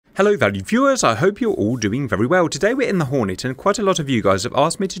Hello valued viewers, I hope you're all doing very well. Today we're in the Hornet and quite a lot of you guys have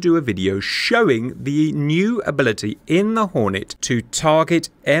asked me to do a video showing the new ability in the Hornet to target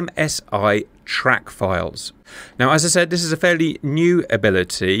MSI track files. Now, as I said, this is a fairly new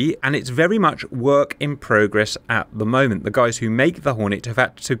ability and it's very much work in progress at the moment. The guys who make the Hornet have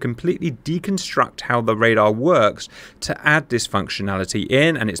had to completely deconstruct how the radar works to add this functionality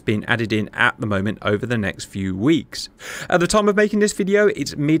in, and it's being added in at the moment over the next few weeks. At the time of making this video,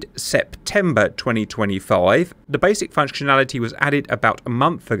 it's mid-September 2025. The basic functionality was added about a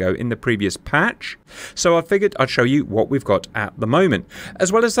month ago in the previous patch, so I figured I'd show you what we've got at the moment.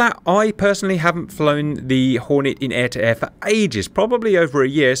 As well as that, I personally haven't flown the Hornet in air-to-air for ages, probably over a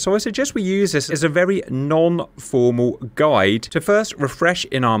year, so I suggest we use this as a very non-formal guide to first refresh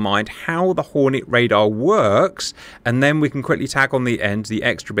in our mind how the Hornet radar works, and then we can quickly tag on the end the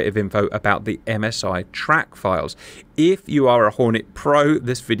extra bit of info about the MSI track files. If you are a Hornet Pro,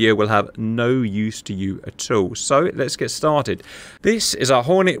 this video will have no use to you at all. So let's get started. This is our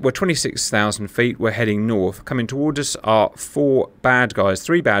Hornet. We're 26,000 feet. We're heading north. Coming towards us are three bad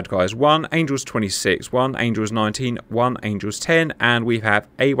guys. One Angels 26, one Angels 19, one Angels 10, and we have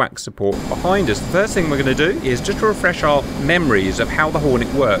AWACS support behind us. The first thing we're going to do is just to refresh our memories of how the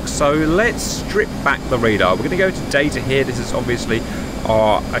Hornet works. So let's strip back the radar. We're going to go to data here. This is obviously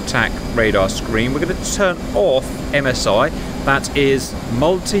our attack radar screen. We're going to turn off MSI, that is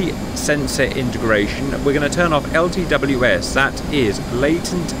multi-sensor integration. We're going to turn off LTWS, that is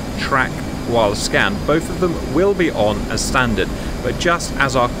latent track while scan. Both of them will be on as standard, but just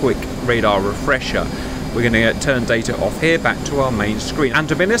as our quick radar refresher, we're going to turn data off here back to our main screen. And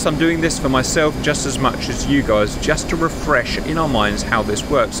to be honest, I'm doing this for myself just as much as you guys, just to refresh in our minds how this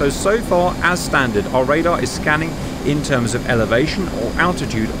works. So far, as standard, our radar is scanning in terms of elevation or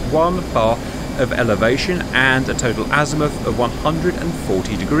altitude, 1 bar of elevation and a total azimuth of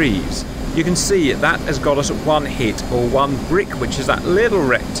 140 degrees. You can see that has got us one hit or one brick, which is that little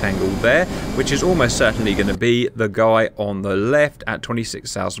rectangle there, which is almost certainly going to be the guy on the left at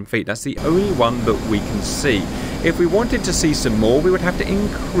 26,000 feet. That's the only one that we can see. If we wanted to see some more, we would have to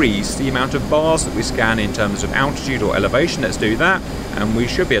increase the amount of bars that we scan in terms of altitude or elevation. Let's do that, and we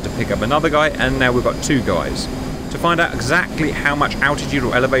should be able to pick up another guy, and now we've got two guys. To find out exactly how much altitude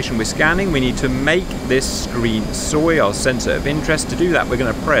or elevation we're scanning, we need to make this screen soy, our sensor of interest. To do that, we're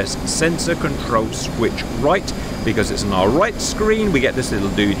going to press sensor control switch right, because it's on our right screen. We get this little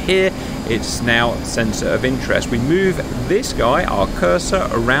dude here. It's now sensor of interest. We move this guy, our cursor,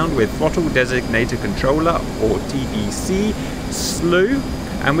 around with throttle designated controller, or TDC, slew,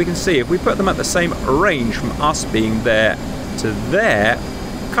 and we can see if we put them at the same range from us being there to there.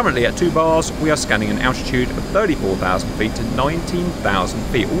 Currently at 2 bars, we are scanning an altitude of 34,000 feet to 19,000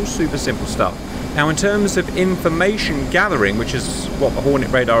 feet. All super simple stuff. Now, in terms of information gathering, which is what the Hornet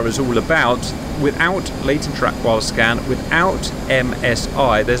radar is all about, without latent track while scan, without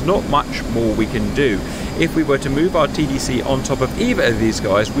MSI, there's not much more we can do. If we were to move our TDC on top of either of these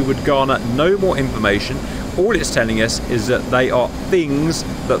guys, we would garner no more information. All it's telling us is that they are things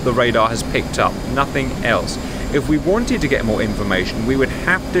that the radar has picked up, nothing else. If we wanted to get more information, we would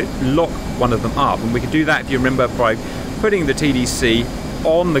have to lock one of them up, and we could do that, if you remember, by putting the TDC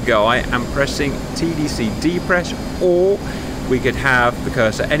on the guy and pressing TDC depress, or we could have the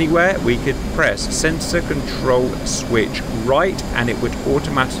cursor anywhere. We could press sensor control switch right, and it would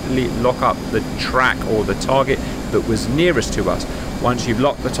automatically lock up the track or the target that was nearest to us. Once you've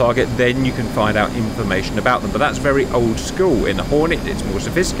locked the target, then you can find out information about them. But that's very old school. In the Hornet, it's more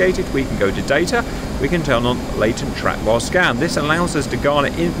sophisticated. We can go to data. We can turn on latent track while scan. This allows us to garner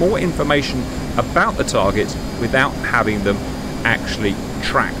more information about the targets without having them actually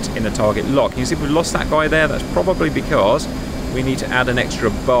tracked in a target lock. You see we've lost that guy there. That's probably because we need to add an extra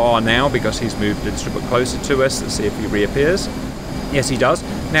bar now because he's moved a little bit closer to us. Let's see if he reappears. Yes, he does.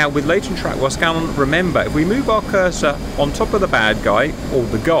 Now, with latent track while scan, remember, if we move our cursor on top of the bad guy, or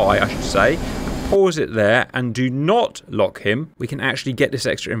the guy, I should say, pause it there and do not lock him, we can actually get this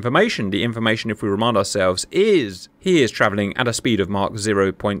extra information. The information, if we remind ourselves, is he is traveling at a speed of Mach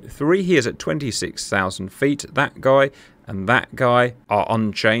 0.3. He is at 26,000 feet. That guy and that guy are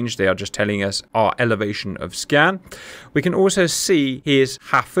unchanged. They are just telling us our elevation of scan. We can also see his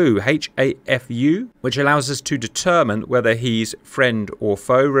HAFU, H-A-F-U, which allows us to determine whether he's friend or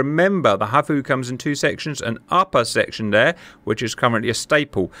foe. Remember, the HAFU comes in two sections, an upper section there, which is currently a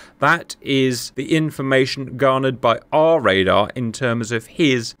staple. That is the information garnered by our radar in terms of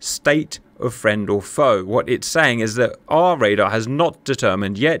his state of friend or foe. What it's saying is that our radar has not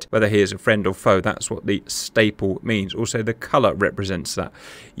determined yet whether he is a friend or foe. That's what the staple means. Also, the color represents that.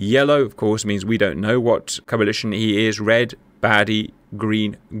 Yellow, of course, means we don't know what coalition he is. Red, baddie,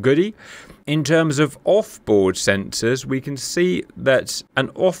 green goodie. In terms of off-board sensors, we can see that an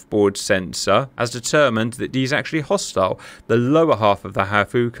off-board sensor has determined that he's actually hostile. The lower half of the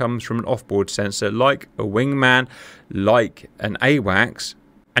Hafu comes from an off-board sensor like a wingman, like an AWACS.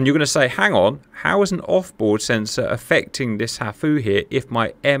 And you're going to say, hang on, how is an off-board sensor affecting this Hafu here if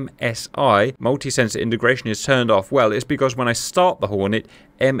my MSI, multi-sensor integration, is turned off? Well, it's because when I start the Hornet,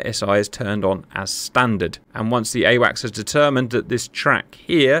 MSI is turned on as standard. And once the AWACS has determined that this track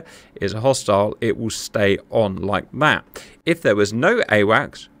here is a hostile, it will stay on like that. If there was no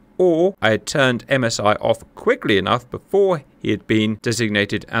AWACS, or I had turned MSI off quickly enough before he had been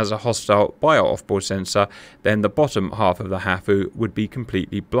designated as a hostile by our offboard sensor, then the bottom half of the Hafu would be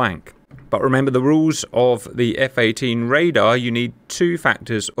completely blank. But remember the rules of the F-18 radar, you need 2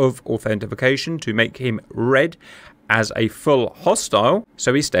 factors of authentication to make him red as a full hostile,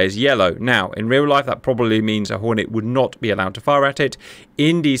 so he stays yellow. Now, in real life, that probably means a Hornet would not be allowed to fire at it.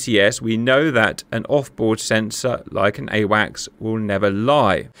 In DCS, we know that an off-board sensor, like an AWACS, will never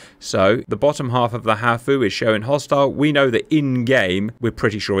lie. So, the bottom half of the Hafu is showing hostile. We know that in-game, we're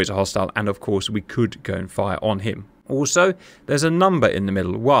pretty sure he's a hostile, and of course, we could go and fire on him. Also, there's a number in the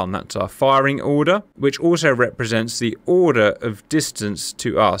middle, 1, that's our firing order, which also represents the order of distance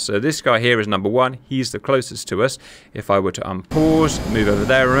to us. So this guy here is number 1, he's the closest to us. If I were to unpause, move over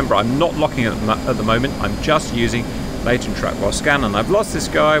there, remember I'm not locking at the moment, I'm just using latent track while scan, and I've lost this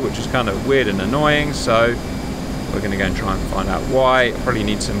guy, which is kind of weird and annoying, so we're going to go and try and find out why. Probably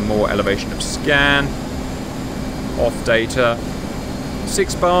need some more elevation of scan, off data,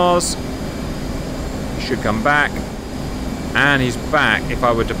 6 bars, he should come back. And he's back. If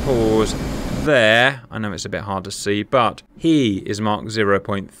I were to pause there, I know it's a bit hard to see, but he is marked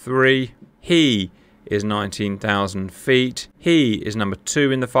 0.3. He is 19,000 feet. He is number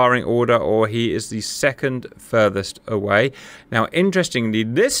 2 in the firing order, or he is the second furthest away. Now, interestingly,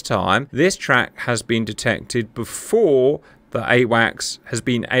 this time, this track has been detected before the AWACS has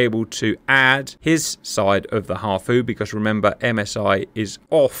been able to add his side of the Hafu, because remember MSI is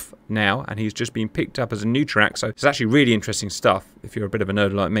off now and he's just been picked up as a new track. So it's actually really interesting stuff if you're a bit of a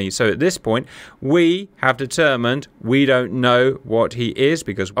nerd like me. So at this point we have determined we don't know what he is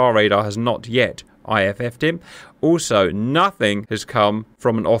because our radar has not yet IFF'd him. Also, nothing has come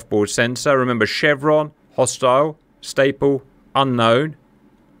from an offboard sensor. Remember, chevron, hostile, staple, unknown,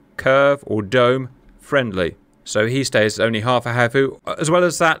 curve or dome, friendly. So he stays only half a Hafu. As well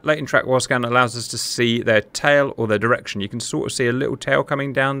as that, latent track while scan allows us to see their tail or their direction. You can sort of see a little tail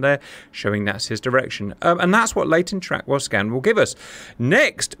coming down there, showing that's his direction. And that's what latent track while scan will give us.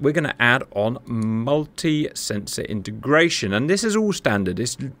 Next, we're going to add on multi-sensor integration. And this is all standard.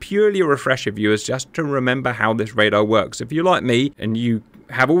 It's purely a refresher, viewers, just to remember how this radar works. If you're like me and you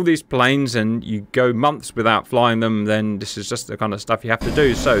have all these planes and you go months without flying them, then this is just the kind of stuff you have to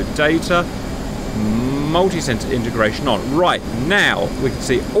do. So data, multi-sensor integration on. Right, now we can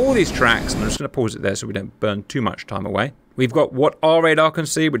see all these tracks, and I'm just going to pause it there so we don't burn too much time away. We've got what our radar can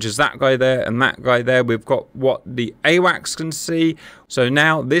see, which is that guy there and that guy there. We've got what the AWACS can see. So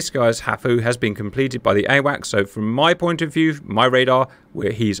now this guy's Hafu has been completed by the AWACS. So from my point of view, my radar,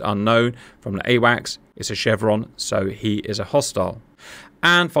 where he's unknown, from the AWACS, it's a chevron, so he is a hostile.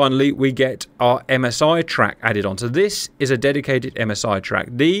 And finally, we get our MSI track added on. So this is a dedicated MSI track.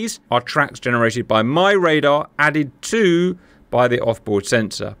 These are tracks generated by my radar, added to by the offboard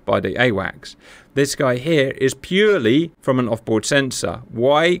sensor, by the AWACS. This guy here is purely from an offboard sensor.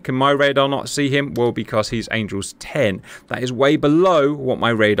 Why can my radar not see him? Well, because he's Angels 10. That is way below what my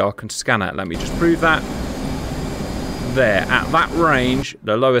radar can scan at. Let me just prove that. There, at that range,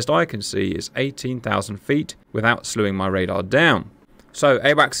 the lowest I can see is 18,000 feet without slowing my radar down. So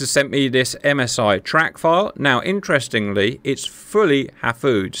AWACS has sent me this MSI track file. Now, interestingly, it's fully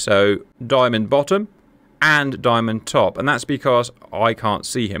Hafu'd, so diamond bottom and diamond top. And that's because I can't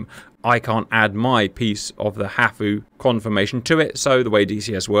see him. I can't add my piece of the Hafu confirmation to it. So the way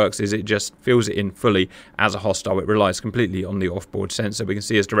DCS works is it just fills it in fully as a hostile. It relies completely on the offboard sensor. We can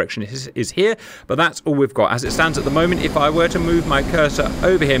see his direction is here, but that's all we've got. As it stands at the moment, if I were to move my cursor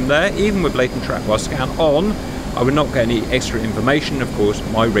over him there, even with latent track while scan on, I would not get any extra information. Of course,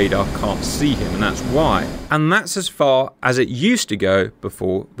 my radar can't see him, and that's why. And that's as far as it used to go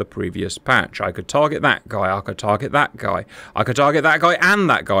before the previous patch. I could target that guy, I could target that guy, I could target that guy and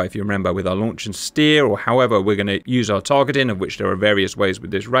that guy, if you remember, with our launch and steer, or however we're going to use our targeting, of which there are various ways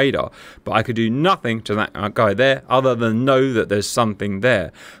with this radar. But I could do nothing to that guy there other than know that there's something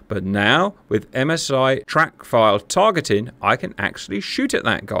there. But now, with MSI track file targeting, I can actually shoot at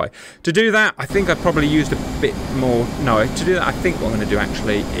that guy. To do that, I think I probably used a bit more. No, to do that, I think what I'm going to do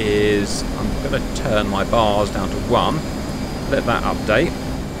actually is I'm going to turn my bars down to 1. let that update.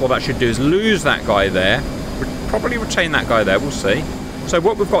 What that should do is lose that guy there, probably retain that guy there, we'll see. So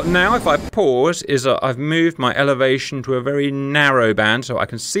what we've got now, if I pause, is that I've moved my elevation to a very narrow band, so I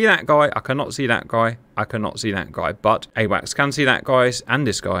can see that guy, I cannot see that guy, I cannot see that guy, but AWACS can see that guy and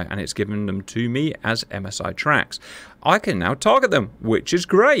this guy, and it's given them to me as MSI Tracks. I can now target them, which is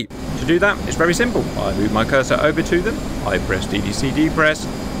great. To do that, it's very simple. I move my cursor over to them, I press DDCD press,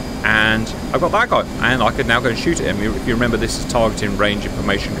 and I've got that guy, and I could now go and shoot at him. If you remember, this is targeting range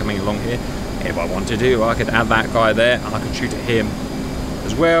information coming along here. If I wanted to, I could add that guy there, and I could shoot at him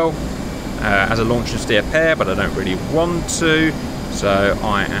as well as a launch and steer pair, but I don't really want to, so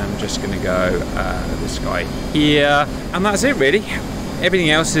I am just going to go this guy here, and that's it really. Everything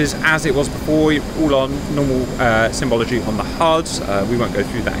else is as it was before, all on normal symbology on the HUDs. We won't go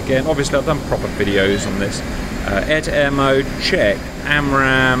through that again. Obviously I've done proper videos on this. Air to air mode, check,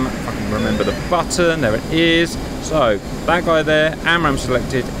 AMRAM, if I can remember the button, there it is. So that guy there, AMRAM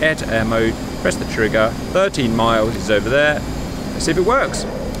selected, air to air mode, press the trigger, 13 miles is over there. Let's see if it works.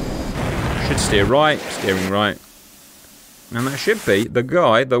 Should steer right, steering right. And that should be the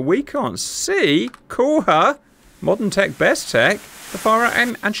guy that we can't see. Call her Modern Tech, Best Tech, to fire at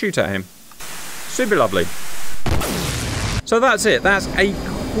him and shoot at him. Super lovely. So that's it. That's a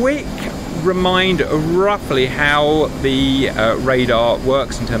quick reminder of roughly how the radar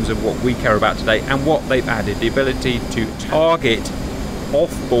works in terms of what we care about today and what they've added. The ability to target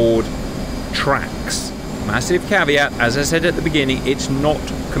off-board tracks. Massive caveat, as I said at the beginning, it's not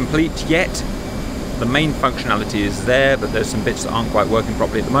complete yet. The main functionality is there, but there's some bits that aren't quite working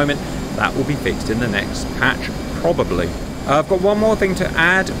properly at the moment. That will be fixed in the next patch, probably. I've got one more thing to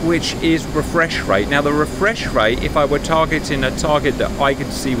add, which is refresh rate. Now the refresh rate, if I were targeting a target that I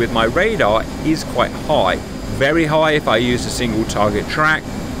could see with my radar, is quite high. Very high if I use a single target track.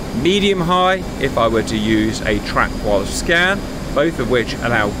 Medium high if I were to use a track while scan, both of which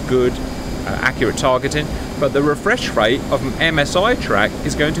allow good accurate targeting, but the refresh rate of an MSI track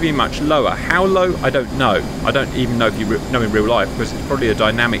is going to be much lower. How low, I don't know. I don't even know if you know in real life, because it's probably a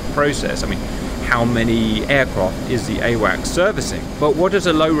dynamic process. I mean, how many aircraft is the AWACS servicing? But what does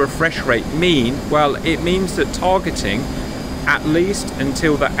a low refresh rate mean? Well, it means that targeting, at least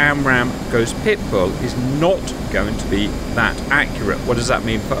until the AMRAM goes pitbull, is not going to be that accurate. What does that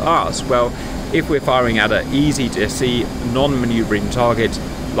mean for us? Well, if we're firing at an easy to see, non-maneuvering target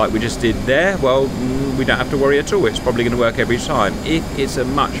like we just did there, well, we don't have to worry at all. It's probably going to work every time. If it's a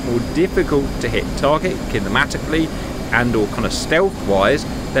much more difficult to hit target kinematically and or kind of stealth wise,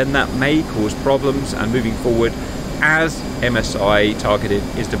 then that may cause problems, and moving forward as MSI targeted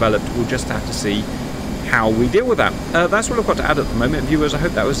is developed, we'll just have to see how we deal with that. That's all I've got to add at the moment, viewers. I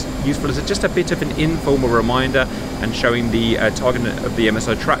hope that was useful as just a bit of an informal reminder and showing the targeting of the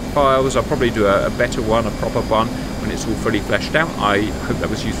MSI track files. I'll probably do a better one, a proper one, when it's all fully fleshed out. I hope that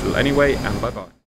was useful anyway, and bye bye.